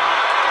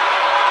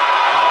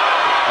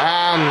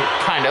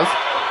 Kind of.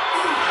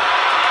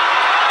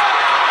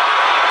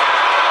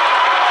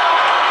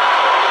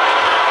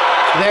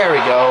 There we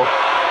go.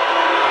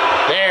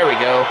 There we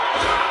go.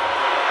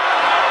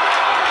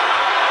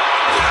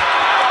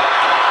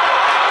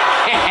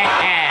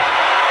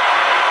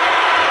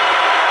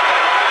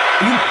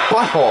 You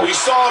butthole. We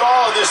saw it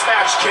all in this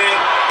match, King,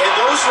 and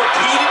those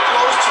repeated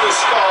blows to the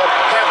skull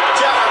have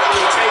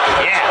definitely taken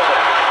a Yeah. toll.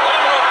 I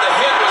don't know if the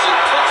hit was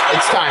intentional.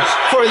 It's time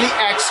for the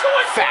X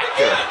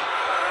Factor.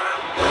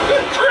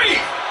 Good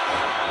grief.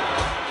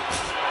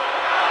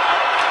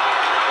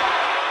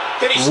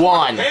 Can he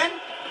One. score the pin?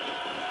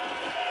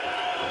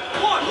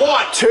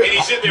 One. Two. And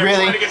he's in there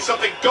Really? trying to get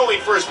something going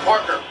for his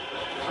partner.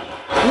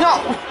 No.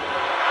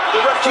 The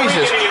referee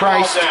Jesus getting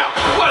Christ. involved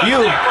now. What a You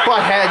neck breaker.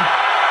 butthead.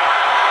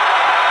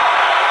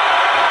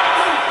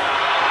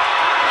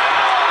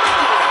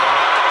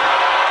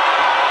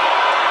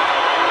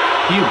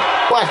 You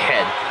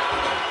butthead.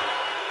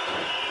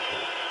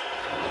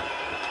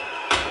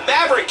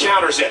 Maverick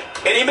counters it,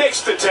 and he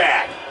makes the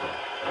tag.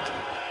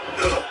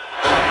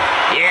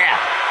 Yeah.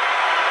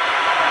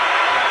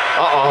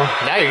 Uh-oh.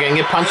 Now you're gonna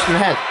get punched in the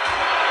head.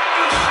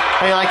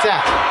 How do you like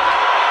that?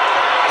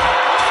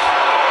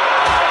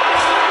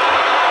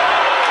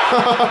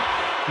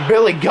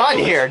 Billy Gunn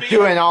here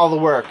doing all the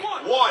work.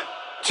 1,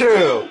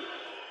 2,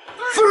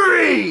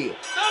 3. The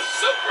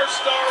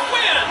Superstar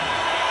win.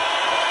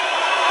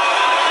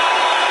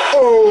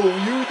 Oh,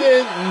 you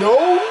didn't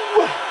know?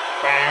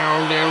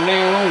 Bow, down,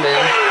 down,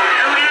 down.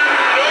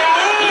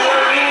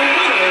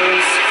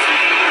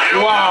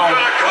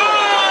 Wow.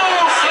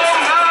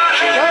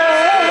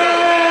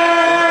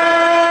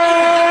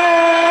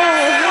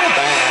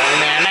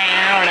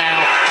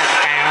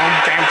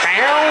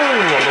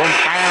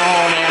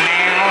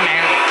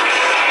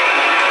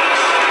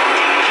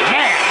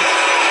 Man,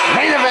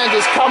 main event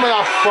is coming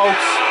up,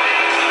 folks.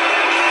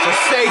 So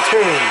stay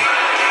tuned.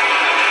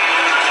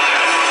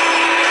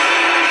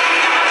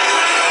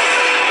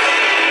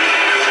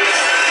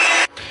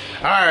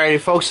 Alrighty,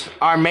 folks,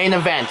 our main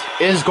event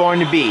is going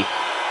to be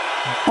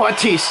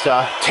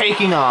Batista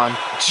taking on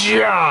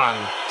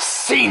John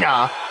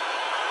Cena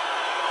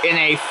in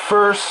a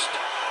first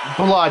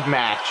blood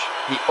match.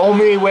 The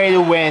only way to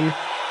win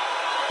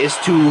is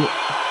to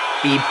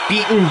be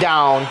beaten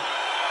down,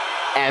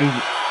 and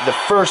the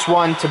first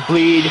one to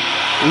bleed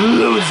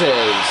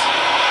loses.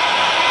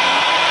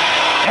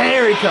 And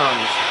here he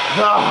comes,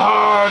 the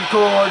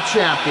hardcore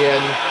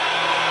champion,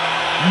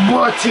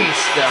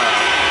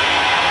 Batista.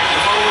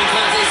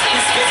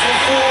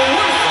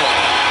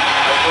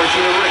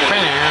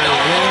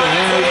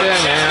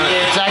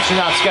 It's actually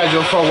not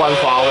scheduled for one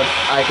fall,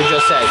 I could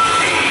just say.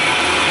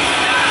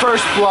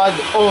 First blood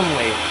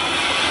only.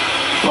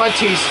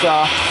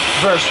 Batista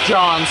versus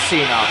John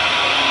Cena.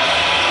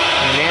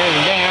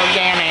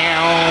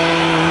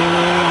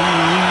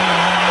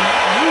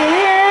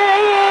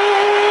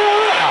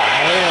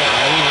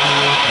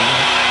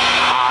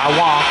 I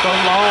walk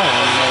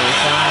alone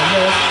inside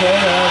this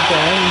pit of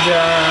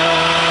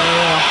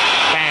danger.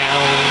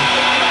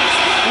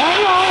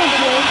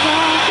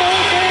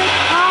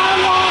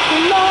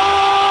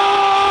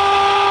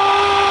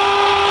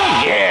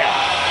 Yeah.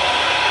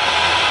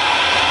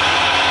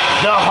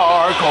 The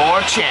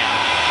hardcore champ.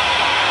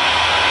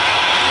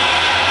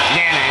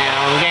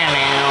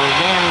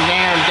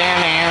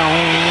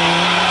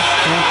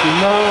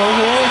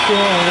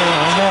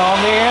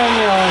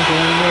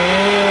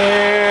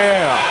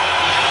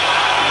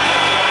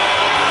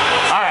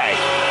 Alright.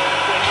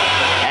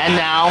 And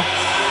now,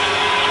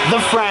 the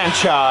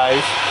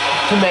franchise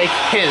to make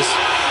his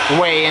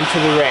way into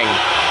the ring.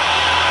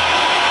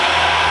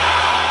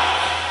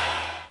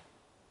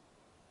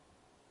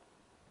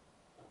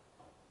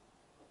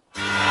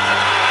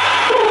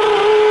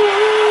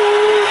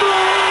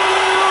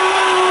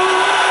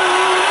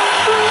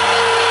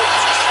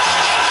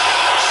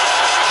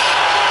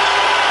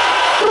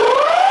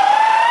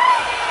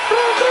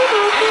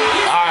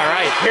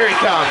 Here he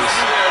comes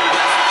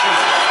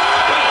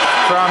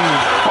from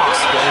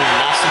Boston,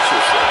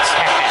 Massachusetts.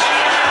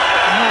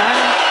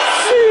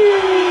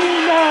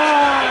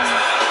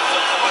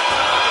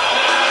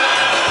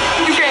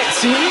 You can't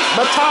see me,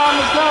 but time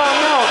is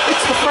now.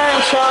 It's the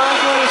franchise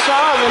when it's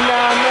all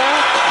now.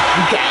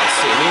 You can't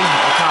see me,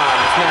 but time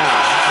is now.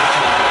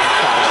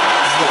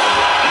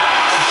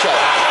 Shut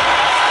up.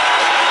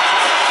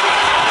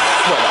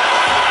 Shut up.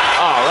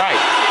 All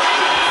right.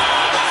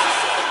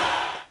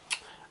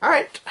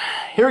 Alright,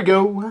 here we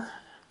go.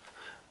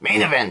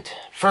 Main event,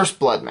 first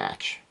blood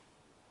match.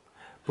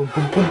 Boom,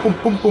 boom, boom, boom,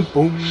 boom, boom,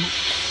 boom.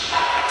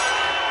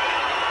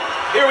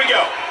 Here we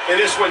go. And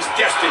this one's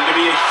destined to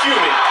be a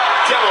human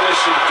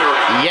demolition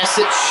derby. Yes,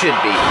 it should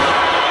be.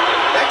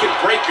 That could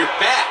break your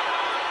back.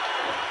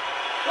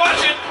 Watch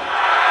it.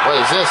 What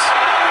is this?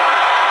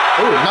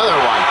 Ooh, another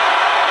one.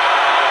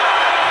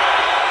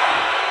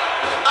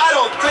 I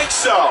don't think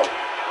so.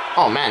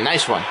 Oh man,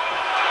 nice one.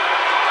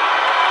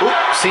 Ooh,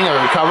 Cena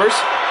recovers.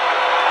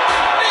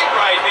 Big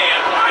right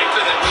hand, right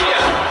to the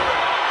chin.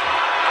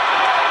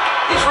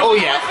 He's Oh,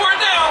 really yeah. going for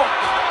it now.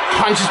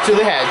 Punches to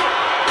the head.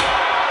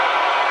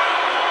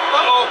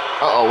 Uh-oh.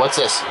 Uh-oh, what's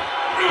this?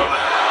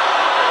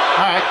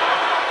 Alright.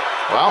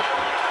 Well,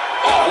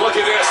 Oh, look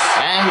at this.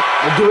 and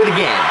we'll do it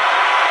again.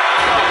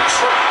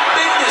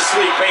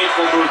 Tremendously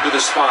painful move to the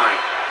spine.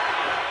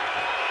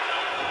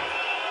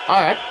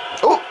 Alright.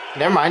 Oh,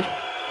 never mind.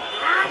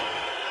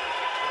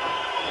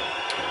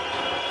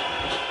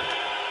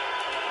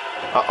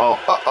 Uh-oh,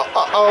 uh-oh,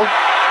 uh-oh.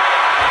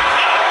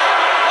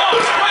 Oh,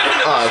 it's right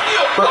into the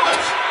steel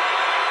post.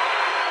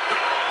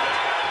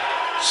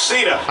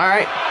 Cena.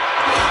 Alright.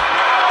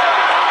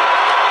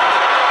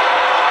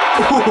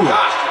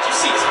 Gosh, did you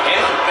see his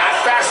hand? Not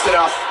fast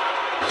enough.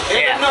 And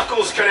Yeah. the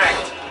knuckles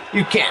connect.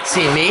 You can't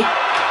see me.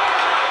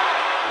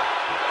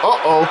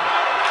 Uh-oh.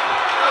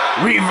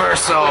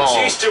 Reversal.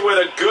 Batista with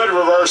a good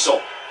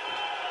reversal.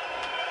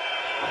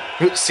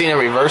 Cena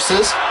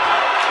reverses.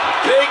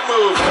 Big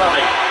move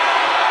coming.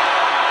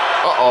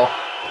 Uh-oh.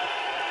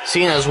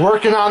 Cena's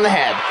working on the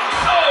head.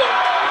 Oh,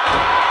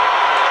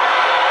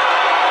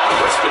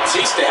 What's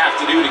Batista have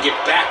to do to get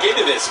back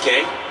into this,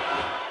 King?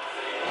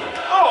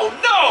 oh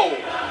no.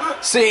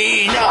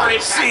 Cena! Hard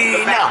impact to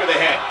the back of the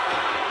head.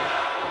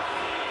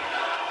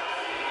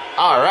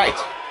 All right.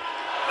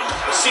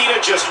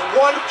 Cena just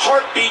one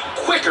heartbeat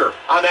quicker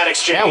on that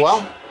exchange. Yeah,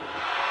 well.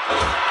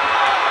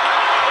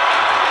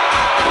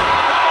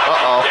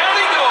 Uh-oh. Down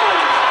he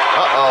goes.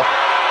 Uh-oh.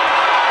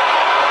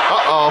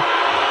 Uh-oh.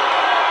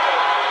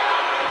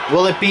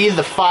 Will it be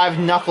the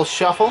 5-knuckle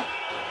shuffle?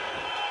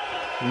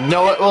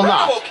 No, it will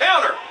not. Bravo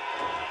counter.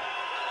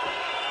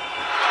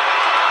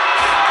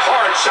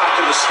 Hard shot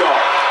to the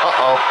skull.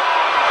 Uh-oh.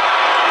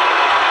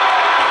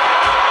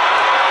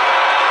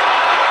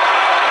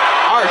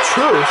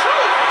 R-Truth.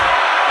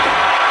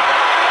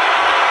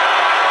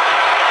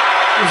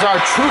 Is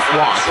R-Truth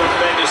want?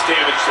 Tremendous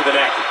damage to the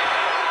neck.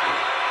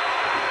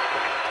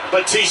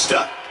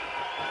 Batista.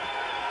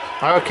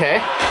 Okay.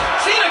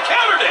 Cena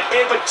countered it.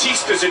 And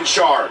Batista's in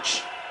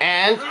charge.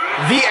 And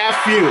the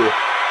FU.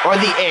 Or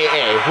the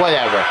AA.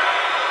 Whatever.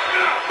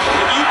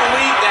 Can you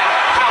believe that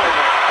power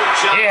from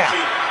John Yeah.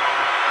 Cena?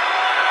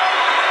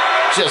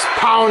 Just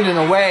pounding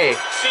away.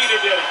 Cena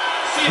did it.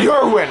 Cena.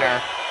 Your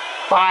winner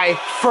by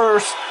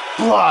first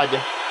blood,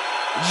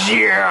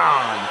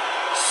 John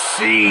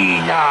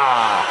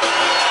Cena.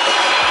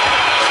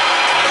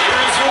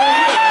 Here's your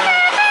winner,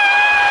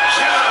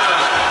 John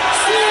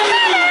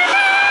Cena.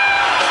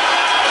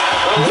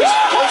 Well, at least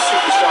one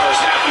superstar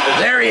is happy with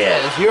There he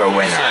is, your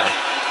winner.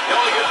 The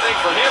only good thing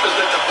for him is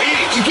that the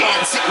beating's You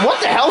can't see. What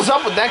the hell's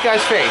up with that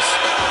guy's face?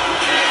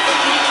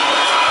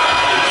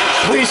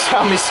 Please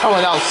tell me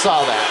someone else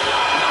saw that.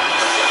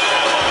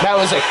 That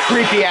was a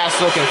creepy ass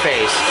looking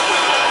face.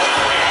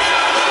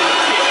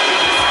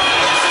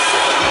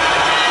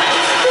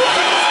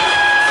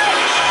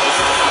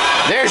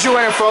 There's your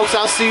winner, folks.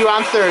 I'll see you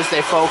on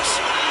Thursday, folks.